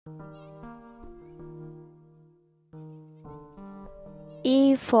A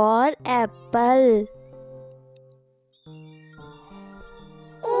for apple.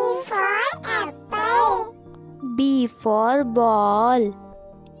 A for apple. B for ball.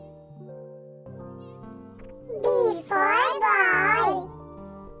 B for ball.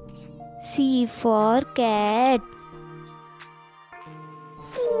 C for cat.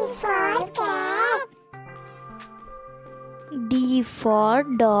 C for cat. D for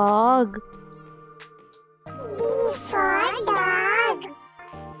dog. D for dog.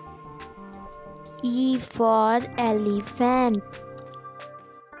 E for elephant.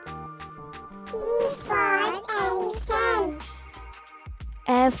 E for elephant.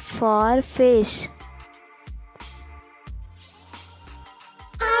 F for fish.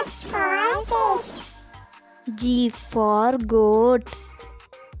 F for fish. G for goat.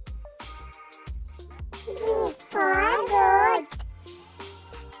 G for goat.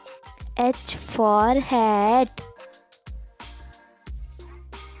 H for hat.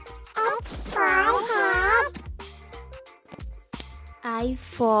 H for hat. I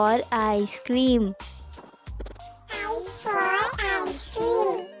for ice cream. I for ice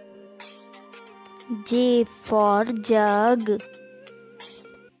cream. J for jug.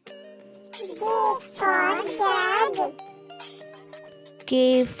 J for jug.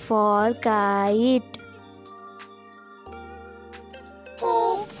 K for kite. K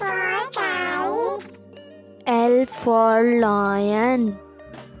for kite. L for lion.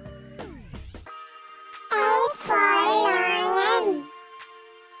 L for lion.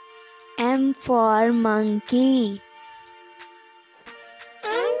 M for monkey.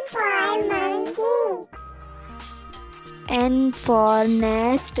 M for monkey. N for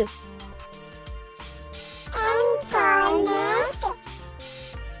nest. N for nest.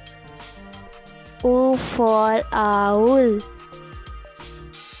 O for owl.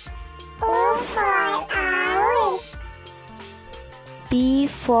 O for owl. P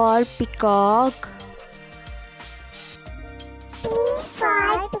for peacock. P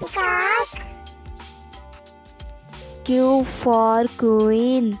for peacock. Q for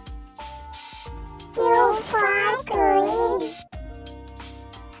queen. Q for queen.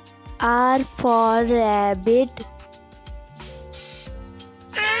 R for rabbit.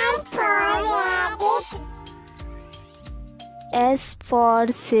 R for rabbit. S for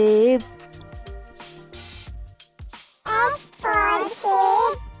sheep. S for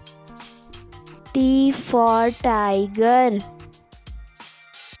sheep. T for tiger.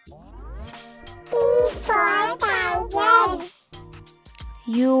 T for tiger.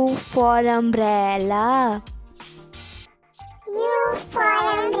 U for umbrella. U for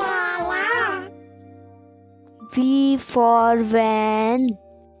umbrella. V for van.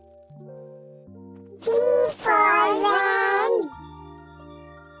 V for van.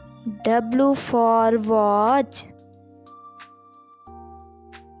 W for watch.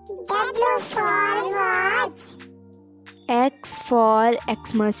 W for watch. X for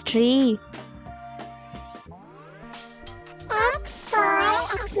Xmas tree. X for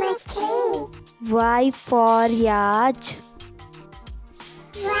Xmas tree. Y for yacht.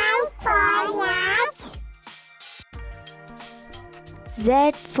 Y for yacht.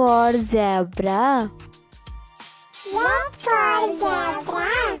 Z for zebra. Z for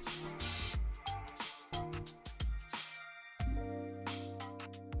zebra.